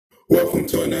Welcome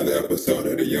to another episode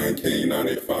of the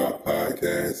YoungKing95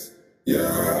 podcast.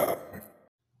 Yeah.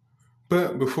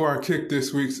 But before I kick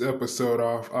this week's episode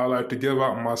off, I'd like to give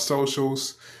out my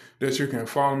socials that you can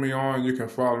follow me on. You can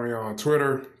follow me on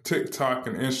Twitter, TikTok,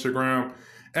 and Instagram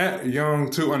at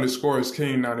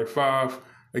Young2_King95.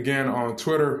 Again, on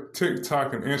Twitter,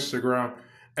 TikTok, and Instagram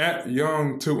at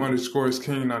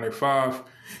Young2_King95.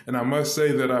 And I must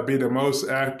say that I be the most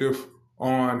active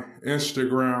on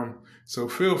Instagram. So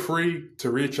feel free to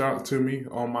reach out to me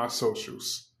on my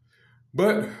socials.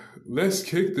 But let's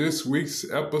kick this week's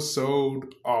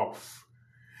episode off.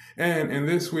 And in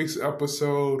this week's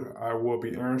episode, I will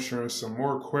be answering some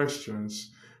more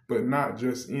questions, but not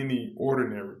just any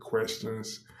ordinary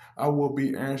questions. I will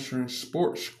be answering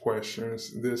sports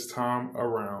questions this time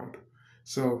around.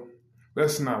 So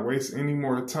let's not waste any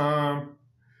more time.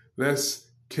 Let's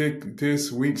kick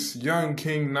this week's Young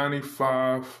King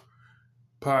 95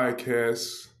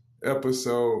 podcast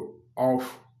episode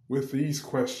off with these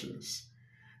questions.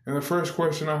 And the first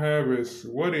question I have is,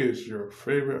 what is your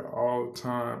favorite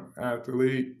all-time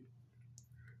athlete?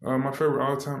 My favorite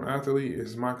all-time athlete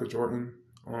is Michael Jordan.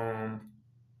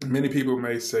 Many people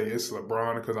may say it's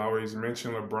LeBron because I always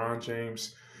mention LeBron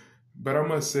James. But I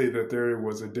must say that there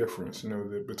was a difference,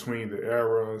 between the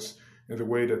eras and the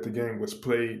way that the game was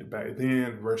played back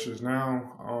then versus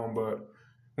now. But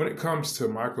when it comes to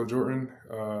Michael Jordan,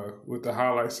 with the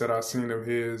highlights that I've seen of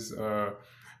his, the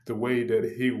way that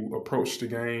he approached the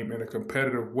game in a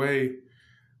competitive way,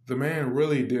 the man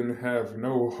really didn't have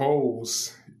no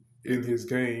holes in his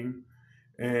game,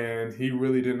 and he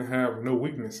really didn't have no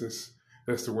weaknesses.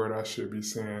 That's the word I should be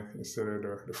saying instead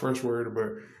of the first word,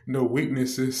 but no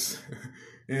weaknesses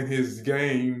in his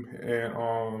game.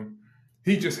 And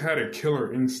he just had a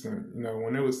killer instinct.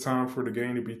 When it was time for the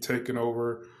game to be taken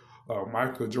over,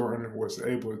 Michael Jordan was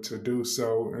able to do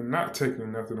so, and not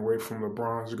taking nothing away from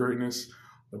LeBron's greatness.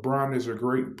 LeBron is a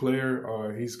great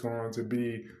player. He's going to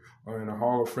be in the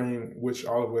Hall of Fame, which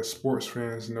all of us sports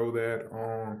fans know that,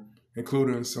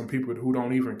 including some people who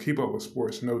don't even keep up with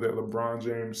sports know that LeBron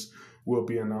James will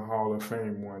be in the Hall of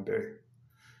Fame one day.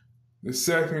 The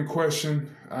second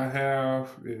question I have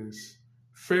is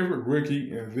favorite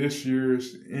rookie in this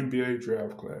year's NBA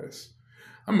draft class.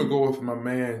 I'm going to go with my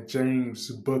man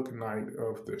James Bouknight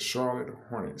of the Charlotte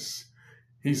Hornets.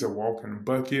 He's a walking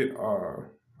bucket.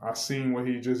 I've seen what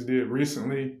he just did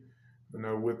recently,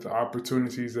 with the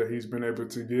opportunities that he's been able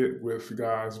to get with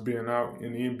guys being out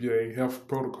in the NBA health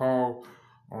protocol.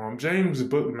 James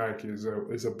Bouknight is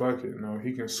a bucket.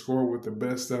 He can score with the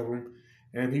best of them,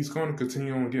 and he's going to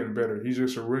continue on getting better. He's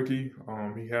just a rookie.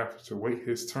 He has to wait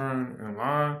his turn in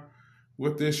line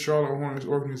with this Charlotte Hornets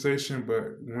organization,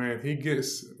 but when he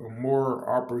gets more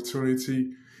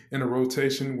opportunity in a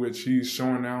rotation, which he's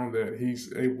showing now that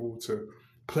he's able to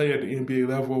play at the NBA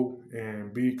level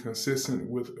and be consistent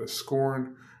with a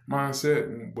scoring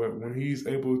mindset. But when he's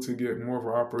able to get more of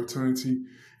an opportunity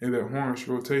in that Hornets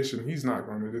rotation, he's not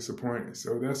going to disappoint.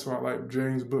 So that's why I like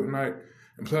James Bouknight.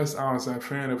 And plus, I was a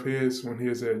fan of his when he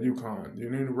was at UConn, the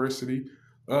University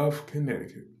of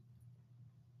Connecticut.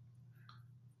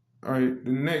 All right,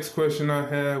 the next question I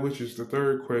have, which is the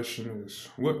third question, is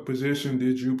what position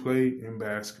did you play in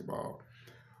basketball?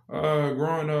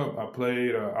 Growing up,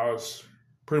 I was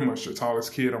pretty much the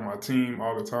tallest kid on my team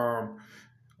all the time.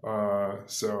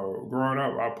 So growing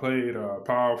up, I played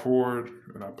power forward,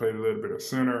 and I played a little bit of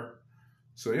center.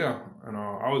 So yeah, and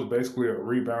I was basically a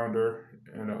rebounder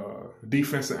and a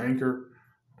defensive anchor.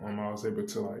 I was able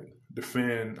to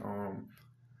defend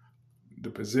the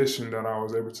position that I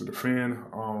was able to defend.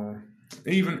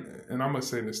 And I must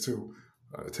say this too,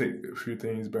 take a few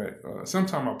things back.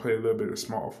 Sometimes I play a little bit of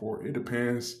small forward. It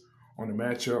depends on the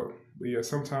matchup. But yeah,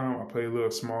 sometimes I play a little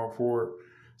small forward.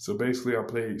 So basically I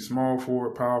played small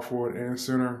forward, power forward, and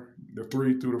center, the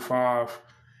 3 through the 5.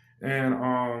 And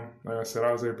like I said,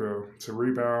 I was able to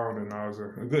rebound, and I was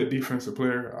a good defensive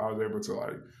player. I was able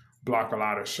to block a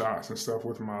lot of shots and stuff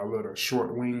with my little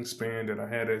short wingspan that I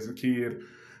had as a kid,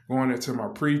 going into my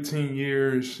preteen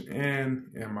years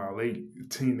and in my late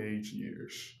teenage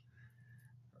years.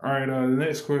 All right, the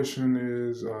next question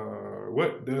is,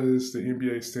 what does the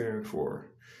NBA stand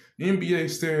for? The NBA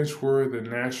stands for the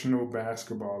National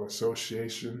Basketball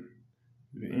Association.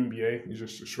 The NBA is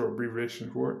just a short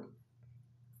abbreviation for it.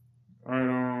 All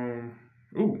right,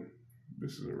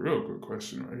 this is a real good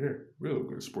question right here. Real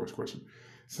good sports question.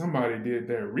 Somebody did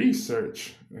their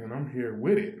research, and I'm here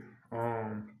with it.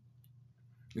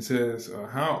 It says,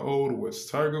 how old was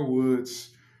Tiger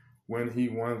Woods when he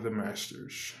won the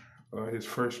Masters? His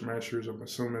first Masters, I'm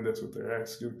assuming that's what they're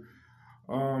asking.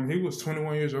 He was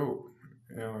 21 years old.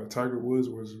 Tiger Woods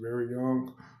was very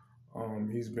young.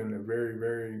 He's been a very,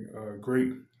 very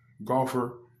great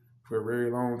golfer for a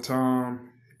very long time,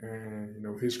 and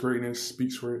his greatness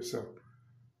speaks for itself.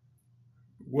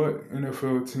 What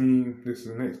NFL team? This is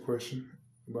the next question,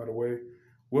 by the way.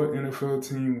 What NFL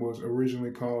team was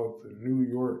originally called the New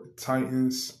York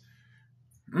Titans?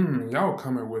 Y'all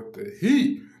coming with the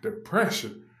heat, the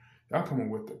pressure. Y'all coming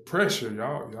with the pressure.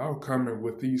 Y'all coming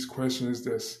with these questions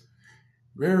that's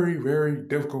very, very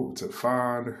difficult to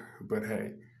find. But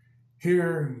hey,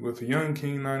 here with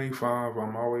YoungKing95,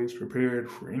 I'm always prepared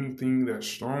for anything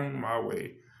that's thrown my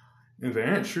way. And the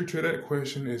answer to that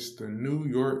question is the New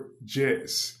York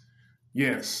Jets.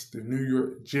 Yes, the New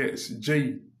York Jets.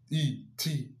 Jets,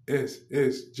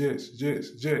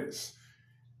 Jets.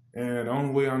 And the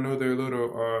only way I know their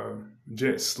little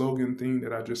Jets slogan thing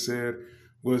that I just said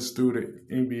was through the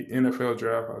NFL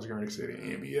draft. I was going to say the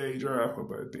NBA draft,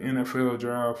 but the NFL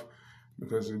draft,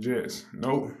 because the Jets.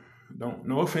 No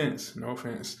offense.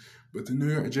 But the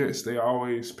New York Jets, they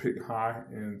always pick high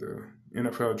in the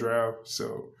NFL draft.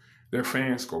 So their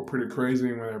fans go pretty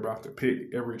crazy when they're about to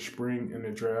pick every spring in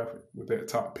the draft with that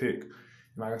top pick.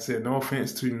 And like I said, no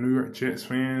offense to New York Jets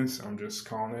fans. I'm just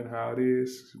calling it how it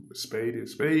is. Spade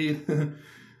is spade.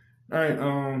 All right,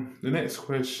 the next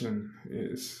question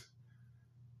is,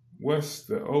 what's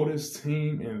the oldest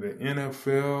team in the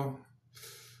NFL?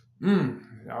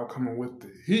 Y'all coming with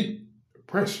the heat, the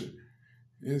pressure.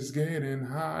 It's getting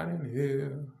hot in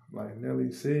here, like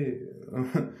Nelly said.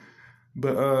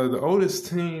 But the oldest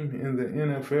team in the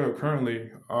NFL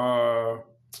currently, I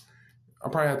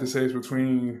probably have to say it's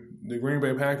between the Green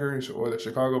Bay Packers or the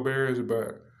Chicago Bears,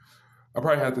 but I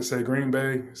probably have to say Green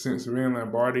Bay, since Vin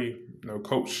Lombardi,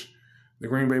 coached the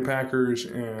Green Bay Packers,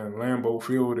 and Lambeau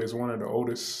Field is one of the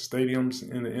oldest stadiums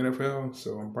in the NFL,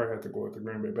 so I'm probably have to go with the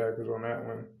Green Bay Packers on that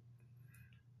one.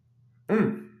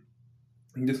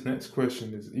 This next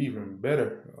question is even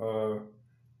better.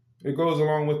 It goes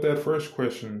along with that first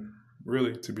question,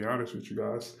 really, to be honest with you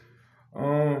guys.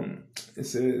 It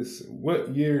says,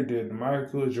 what year did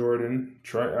Michael Jordan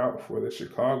try out for the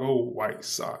Chicago White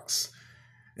Sox?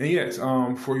 And yes,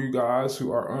 for you guys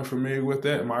who are unfamiliar with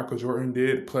that, Michael Jordan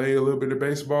did play a little bit of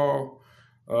baseball.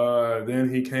 Then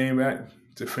he came back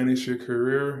to finish his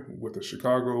career with the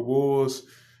Chicago Bulls.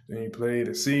 Then he played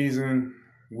a season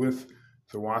with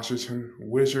the Washington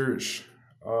Wizards.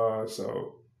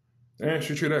 So the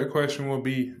answer to that question will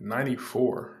be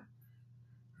 94.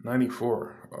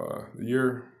 94, the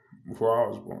year before I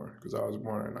was born, because I was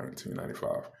born in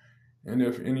 1995. And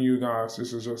if any of you guys,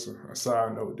 this is just a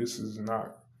side note, this is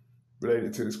not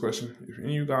related to this question. If any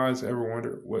of you guys ever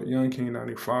wondered what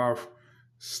YoungKing95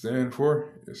 stand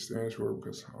for, it stands for,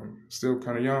 because I'm still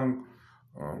kind of young,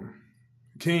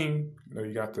 king. I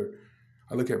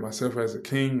look at myself as a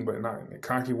king, but not in a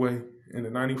cocky way. In the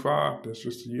 95, that's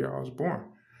just the year I was born.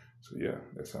 So yeah,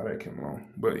 that's how that came along.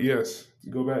 But yes, to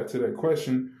go back to that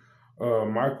question,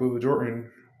 Michael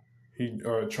Jordan, he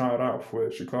tried out for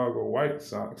the Chicago White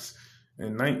Sox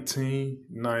in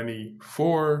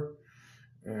 1994,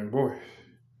 and boy,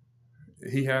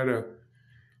 he had a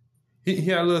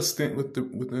little stint with the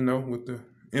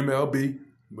MLB,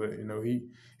 but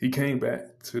he came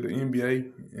back to the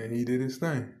NBA and he did his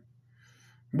thing.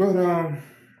 But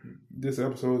this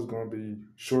episode is gonna be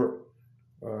short.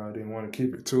 I didn't want to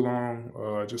keep it too long.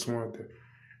 I just wanted to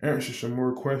answer some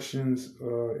more questions,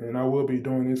 and I will be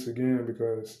doing this again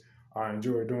because I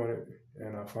enjoy doing it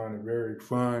and I find it very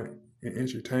fun and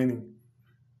entertaining.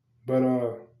 But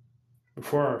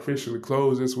before I officially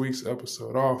close this week's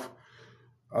episode off,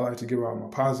 I like to give out my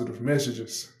positive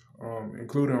messages,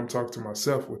 including I'm talking to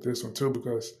myself with this one too,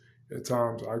 because at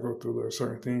times I go through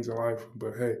certain things in life,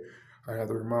 but hey, I have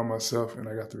to remind myself and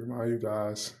I got to remind you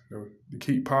guys to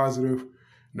keep positive.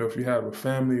 If you have a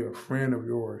family or friend of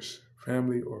yours,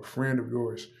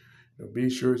 be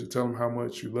sure to tell them how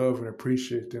much you love and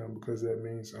appreciate them, because that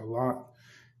means a lot,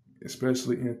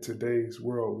 especially in today's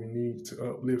world. We need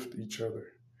to uplift each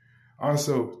other.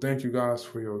 Also, thank you guys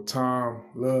for your time,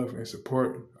 love, and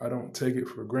support. I don't take it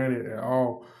for granted at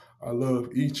all. I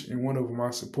love each and one of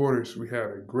my supporters. We had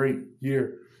a great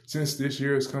year. Since this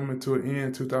year is coming to an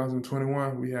end,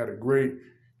 2021, we had a great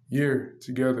year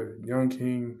together.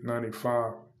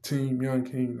 YoungKing95, Team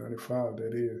YoungKing95,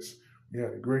 that is. We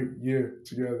had a great year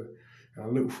together. And I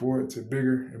look forward to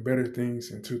bigger and better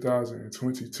things in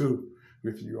 2022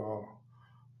 with you all.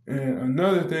 And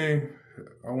another thing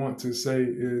I want to say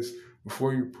is,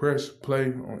 before you press play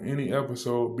on any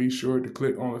episode, be sure to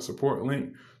click on the support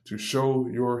link to show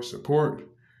your support.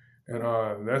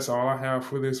 And that's all I have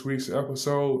for this week's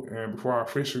episode. And before I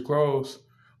officially close,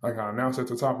 like I announced at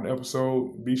the top of the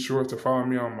episode, be sure to follow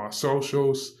me on my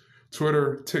socials,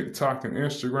 Twitter, TikTok, and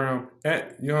Instagram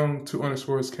at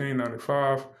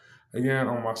Young2_King95. Again,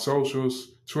 on my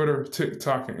socials, Twitter,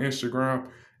 TikTok, and Instagram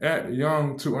at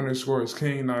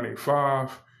Young2_King95.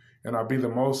 And I'll be the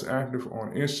most active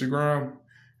on Instagram.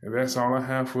 And that's all I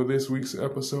have for this week's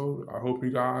episode. I hope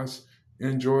you guys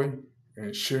enjoy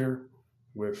and share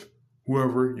with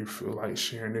whoever you feel like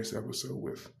sharing this episode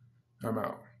with. I'm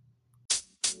out.